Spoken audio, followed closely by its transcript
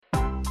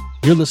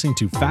You're listening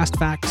to Fast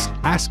Facts,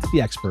 Ask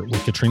the Expert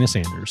with Katrina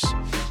Sanders.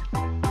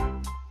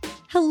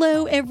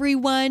 Hello,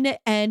 everyone,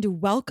 and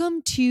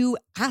welcome to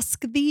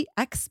Ask the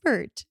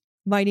Expert.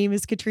 My name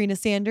is Katrina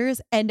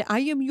Sanders, and I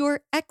am your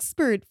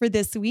expert for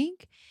this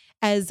week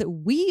as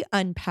we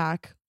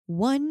unpack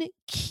one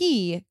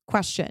key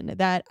question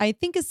that I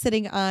think is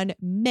sitting on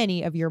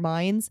many of your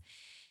minds,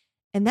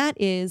 and that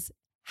is,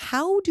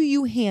 how do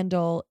you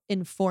handle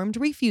informed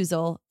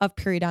refusal of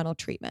periodontal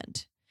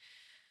treatment?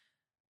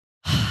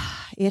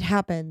 It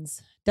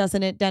happens,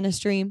 doesn't it,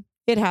 dentistry?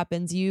 It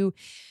happens. You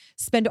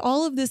spend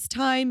all of this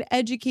time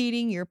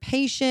educating your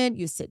patient.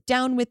 You sit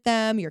down with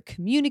them. You're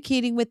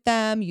communicating with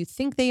them. You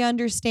think they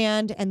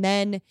understand. And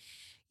then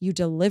you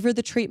deliver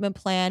the treatment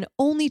plan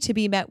only to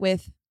be met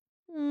with,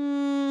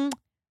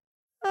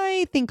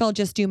 I think I'll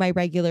just do my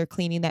regular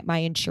cleaning that my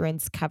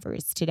insurance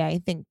covers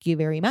today. Thank you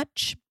very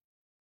much.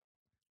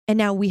 And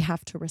now we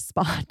have to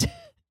respond.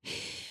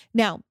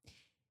 Now,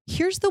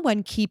 here's the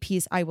one key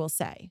piece I will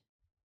say.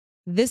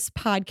 This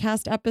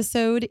podcast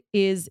episode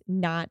is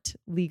not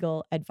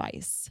legal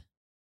advice,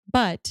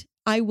 but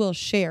I will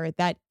share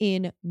that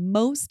in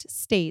most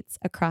states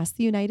across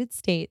the United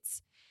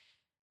States,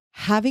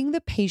 having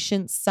the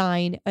patient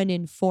sign an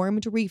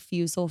informed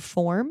refusal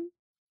form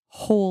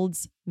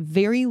holds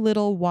very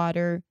little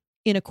water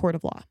in a court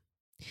of law.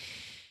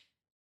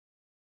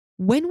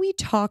 When we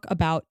talk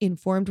about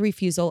informed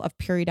refusal of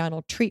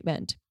periodontal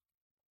treatment,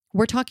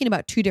 we're talking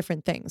about two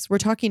different things. We're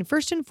talking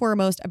first and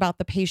foremost about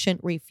the patient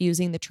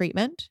refusing the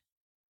treatment.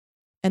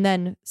 And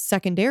then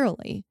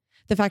secondarily,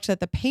 the fact that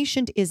the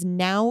patient is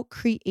now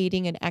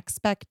creating an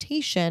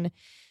expectation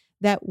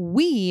that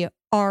we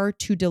are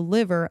to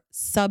deliver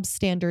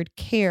substandard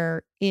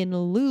care in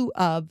lieu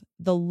of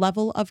the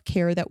level of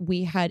care that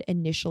we had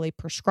initially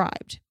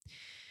prescribed.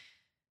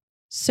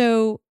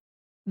 So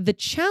the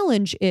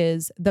challenge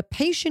is the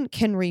patient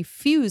can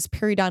refuse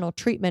periodontal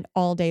treatment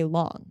all day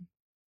long.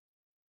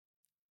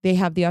 They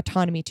have the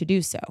autonomy to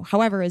do so.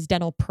 However, as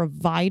dental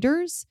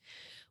providers,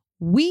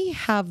 we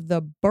have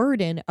the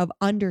burden of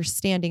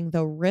understanding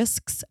the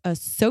risks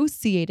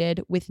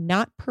associated with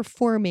not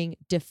performing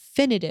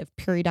definitive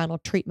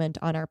periodontal treatment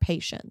on our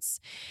patients.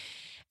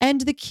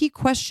 And the key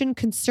question,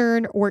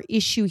 concern, or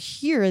issue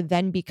here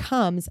then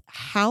becomes,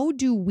 how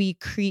do we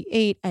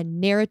create a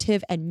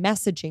narrative and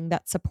messaging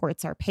that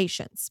supports our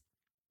patients?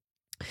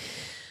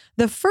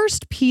 The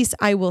first piece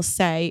I will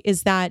say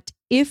is that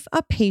if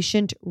a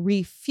patient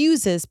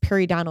refuses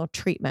periodontal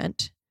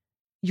treatment,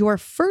 your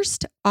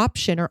first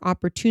option or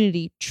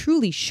opportunity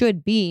truly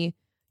should be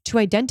to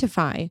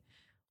identify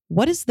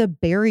what is the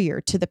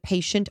barrier to the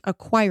patient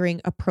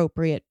acquiring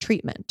appropriate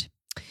treatment.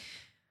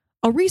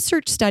 A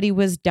research study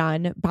was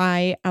done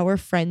by our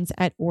friends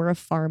at Aura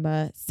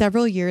Pharma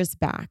several years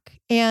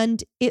back,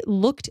 and it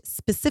looked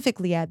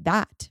specifically at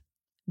that.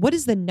 What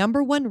is the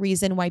number one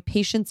reason why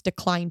patients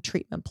decline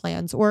treatment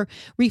plans or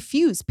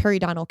refuse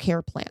periodontal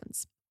care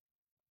plans?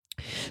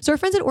 So our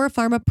friends at Aura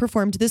Pharma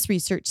performed this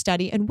research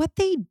study, and what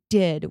they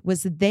did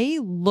was they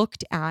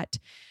looked at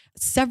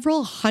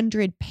several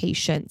hundred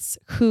patients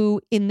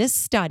who, in this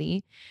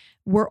study,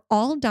 were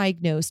all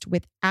diagnosed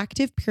with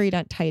active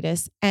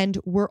periodontitis and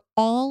were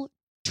all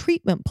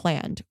treatment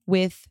planned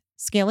with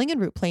scaling and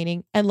root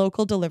planing and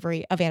local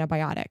delivery of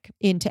antibiotic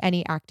into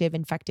any active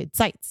infected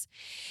sites.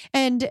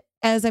 And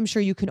as I'm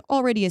sure you can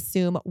already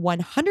assume,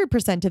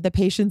 100% of the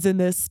patients in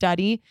this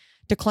study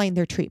declined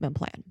their treatment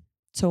plan.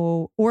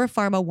 So Aura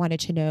Pharma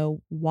wanted to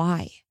know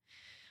why.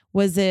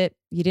 Was it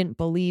you didn't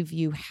believe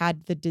you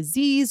had the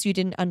disease? You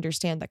didn't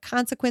understand the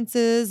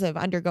consequences of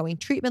undergoing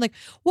treatment? Like,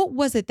 what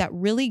was it that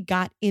really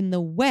got in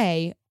the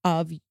way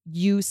of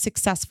you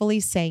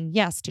successfully saying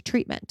yes to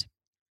treatment?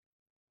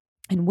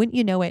 And wouldn't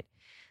you know it,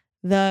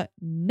 the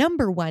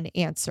number one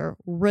answer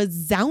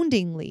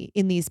resoundingly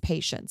in these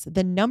patients,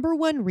 the number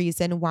one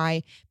reason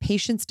why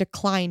patients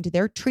declined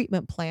their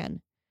treatment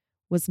plan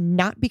was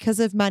not because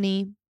of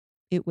money.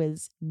 It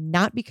was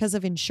not because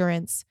of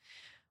insurance.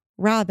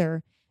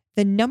 Rather,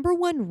 the number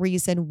one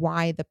reason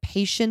why the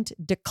patient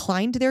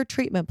declined their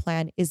treatment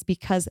plan is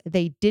because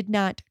they did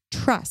not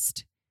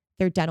trust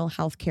their dental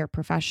health care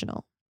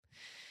professional.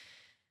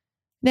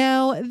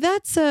 Now,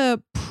 that's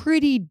a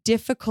pretty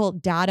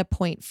difficult data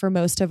point for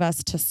most of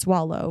us to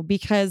swallow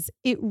because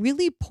it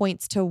really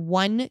points to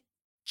one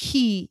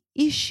key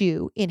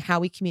issue in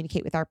how we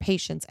communicate with our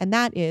patients, and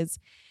that is,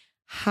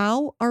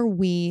 how are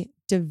we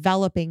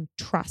developing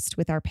trust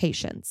with our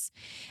patients?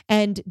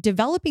 And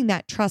developing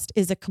that trust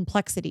is a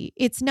complexity.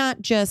 It's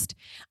not just,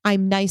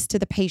 I'm nice to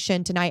the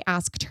patient and I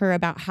asked her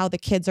about how the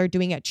kids are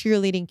doing at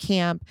cheerleading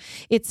camp.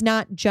 It's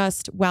not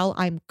just, well,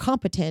 I'm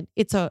competent.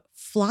 It's a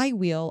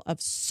flywheel of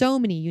so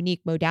many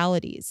unique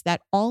modalities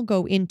that all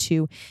go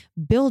into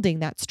building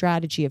that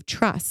strategy of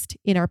trust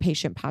in our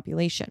patient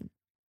population.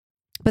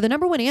 But the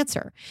number one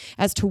answer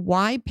as to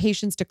why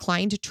patients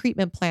declined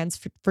treatment plans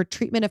for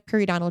treatment of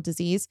periodontal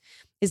disease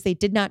is they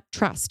did not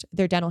trust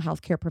their dental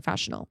health care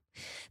professional.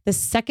 The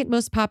second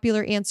most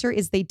popular answer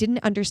is they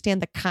didn't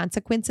understand the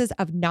consequences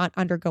of not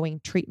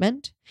undergoing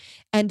treatment.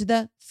 And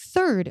the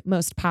third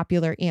most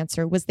popular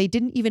answer was they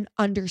didn't even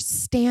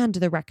understand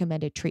the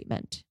recommended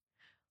treatment.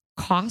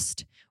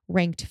 Cost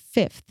ranked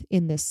 5th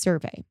in this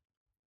survey,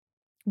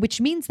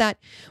 which means that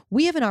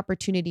we have an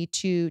opportunity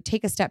to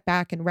take a step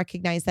back and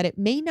recognize that it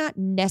may not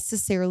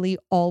necessarily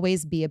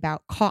always be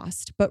about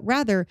cost, but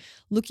rather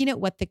looking at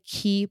what the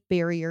key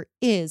barrier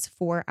is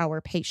for our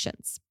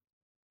patients.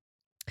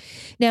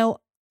 Now,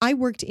 I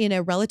worked in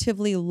a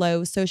relatively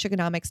low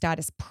socioeconomic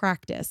status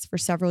practice for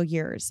several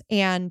years,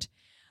 and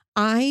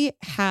I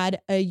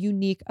had a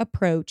unique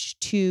approach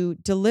to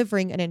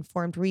delivering an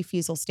informed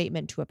refusal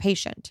statement to a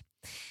patient.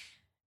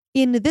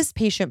 In this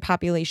patient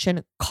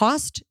population,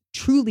 cost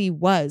truly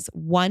was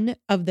one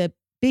of the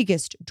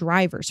biggest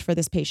drivers for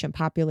this patient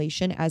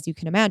population, as you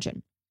can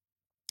imagine.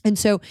 And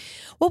so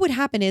what would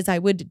happen is I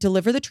would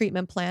deliver the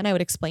treatment plan. I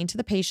would explain to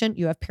the patient,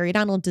 you have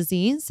periodontal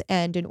disease,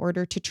 and in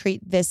order to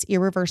treat this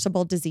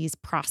irreversible disease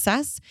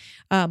process,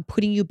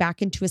 putting you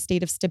back into a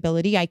state of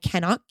stability, I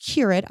cannot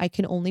cure it. I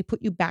can only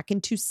put you back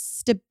into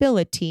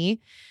stability.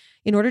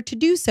 In order to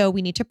do so,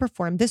 we need to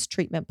perform this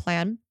treatment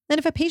plan. And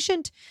if a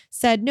patient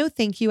said, no,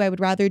 thank you, I would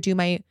rather do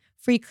my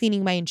free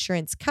cleaning my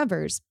insurance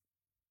covers,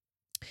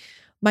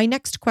 my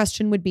next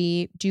question would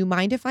be, do you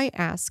mind if I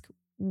ask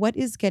what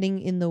is getting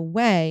in the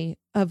way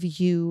of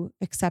you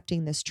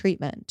accepting this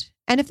treatment?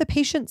 And if the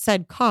patient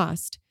said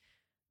cost,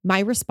 my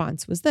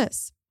response was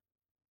this: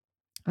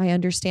 I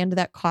understand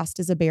that cost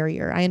is a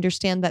barrier. I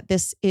understand that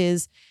this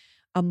is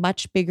a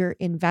much bigger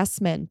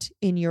investment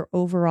in your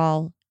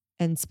overall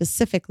and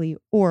specifically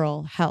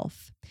oral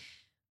health.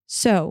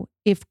 So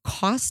if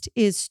cost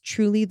is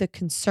truly the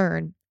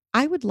concern,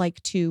 I would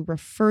like to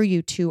refer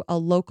you to a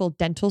local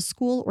dental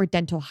school or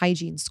dental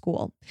hygiene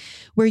school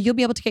where you'll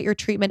be able to get your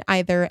treatment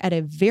either at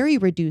a very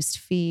reduced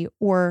fee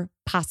or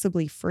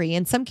possibly free.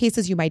 In some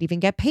cases, you might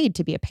even get paid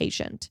to be a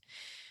patient.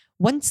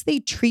 Once they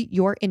treat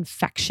your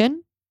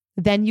infection,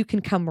 then you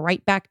can come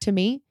right back to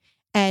me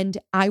and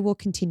I will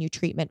continue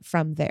treatment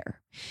from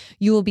there.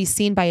 You will be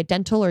seen by a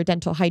dental or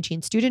dental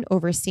hygiene student,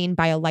 overseen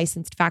by a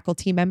licensed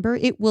faculty member.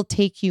 It will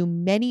take you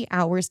many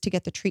hours to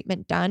get the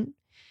treatment done,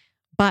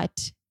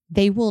 but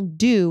they will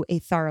do a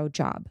thorough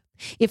job.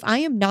 If I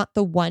am not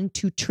the one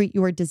to treat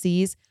your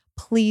disease,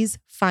 please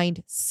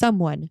find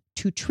someone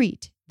to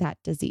treat that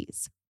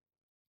disease.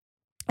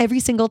 Every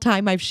single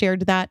time I've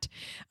shared that,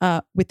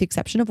 with the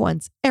exception of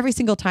once, every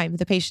single time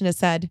the patient has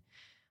said,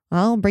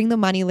 I'll bring the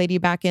money lady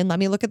back in, let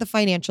me look at the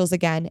financials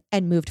again,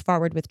 and moved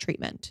forward with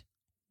treatment.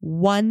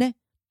 One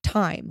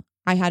time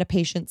I had a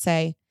patient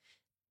say,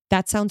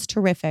 that sounds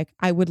terrific.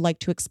 I would like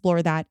to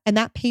explore that. And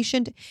that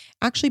patient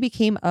actually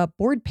became a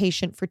board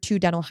patient for 2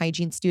 dental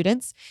hygiene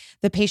students.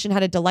 The patient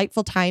had a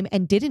delightful time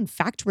and did in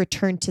fact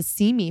return to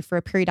see me for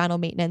a periodontal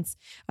maintenance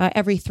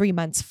every 3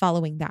 months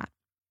following that.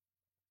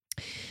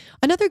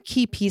 Another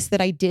key piece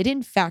that I did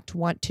in fact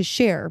want to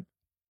share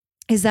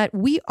is that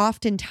we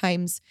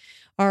oftentimes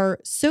are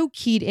so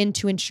keyed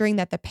into ensuring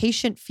that the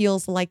patient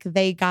feels like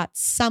they got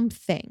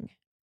something.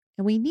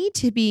 And we need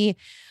to be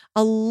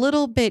a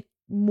little bit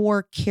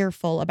more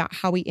careful about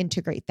how we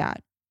integrate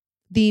that.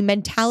 The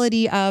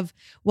mentality of,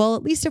 well,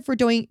 at least if we're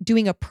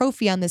doing a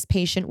prophy on this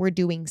patient, we're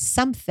doing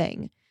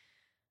something,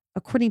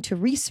 according to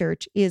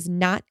research, is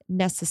not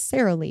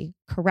necessarily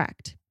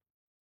correct.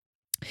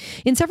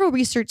 In several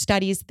research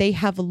studies, they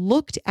have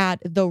looked at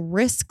the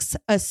risks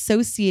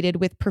associated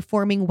with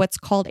performing what's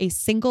called a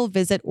single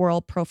visit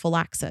oral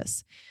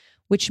prophylaxis,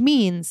 which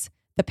means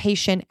the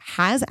patient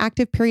has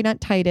active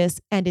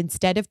periodontitis, and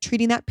instead of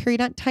treating that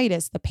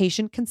periodontitis, the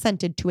patient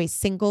consented to a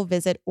single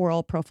visit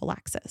oral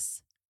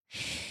prophylaxis.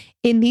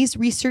 In these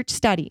research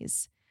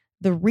studies,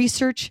 the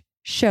research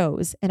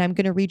shows, and I'm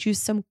going to read you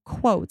some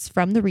quotes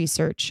from the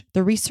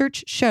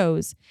research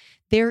shows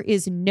there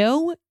is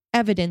no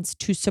evidence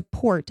to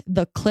support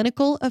the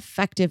clinical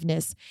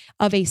effectiveness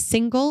of a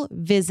single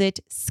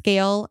visit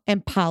scale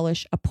and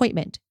polish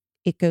appointment.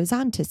 It goes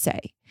on to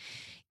say,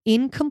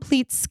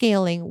 incomplete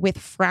scaling with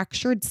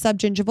fractured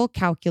subgingival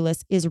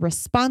calculus is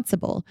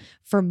responsible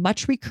for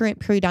much recurrent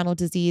periodontal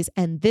disease,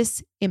 and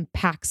this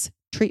impacts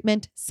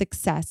treatment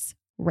success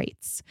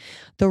rates.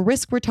 The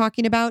risk we're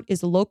talking about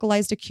is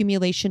localized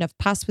accumulation of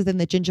pus within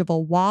the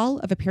gingival wall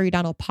of a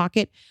periodontal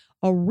pocket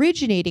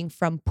originating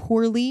from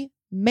poorly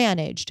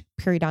managed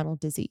periodontal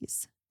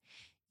disease.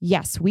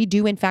 Yes, we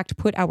do in fact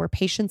put our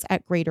patients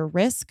at greater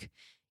risk.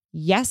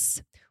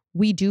 Yes,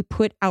 we do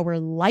put our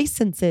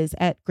licenses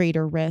at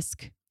greater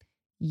risk.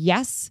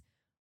 Yes,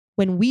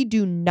 when we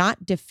do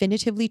not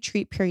definitively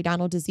treat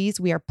periodontal disease,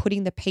 we are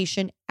putting the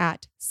patient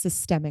at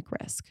systemic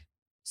risk.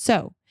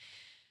 So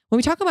when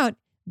we talk about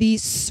the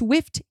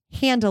swift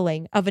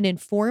handling of an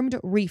informed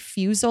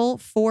refusal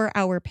for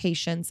our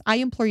patients, I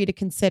implore you to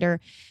consider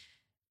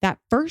that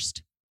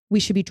first, we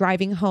should be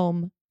driving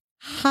home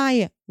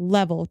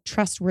high-level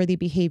trustworthy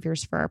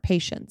behaviors for our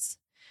patients.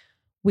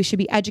 We should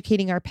be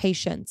educating our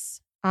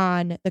patients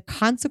on the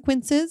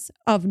consequences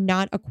of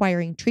not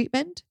acquiring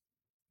treatment.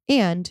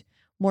 And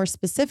more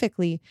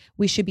specifically,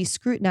 we should be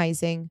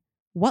scrutinizing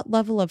what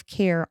level of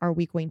care are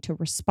we going to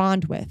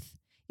respond with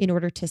in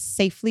order to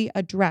safely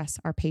address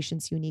our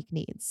patients' unique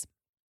needs.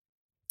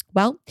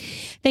 Well,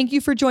 thank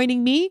you for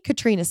joining me,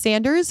 Katrina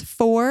Sanders,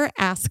 for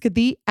Ask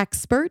the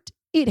Expert.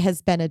 It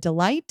has been a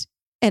delight,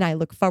 and I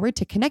look forward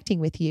to connecting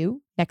with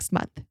you next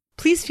month.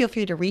 Please feel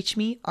free to reach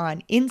me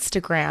on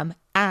Instagram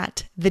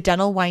at The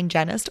Dental Wine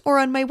Genist or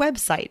on my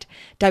website,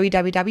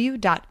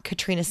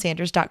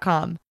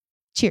 www.katrinasanders.com.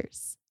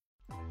 Cheers.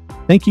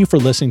 Thank you for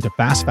listening to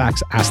Fast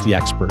Facts Ask the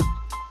Expert.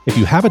 If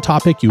you have a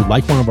topic you'd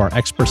like one of our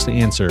experts to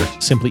answer,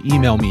 simply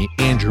email me,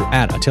 Andrew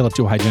at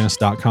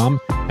ataleoftoahygienist.com,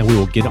 and we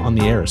will get it on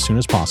the air as soon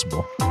as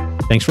possible.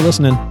 Thanks for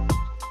listening.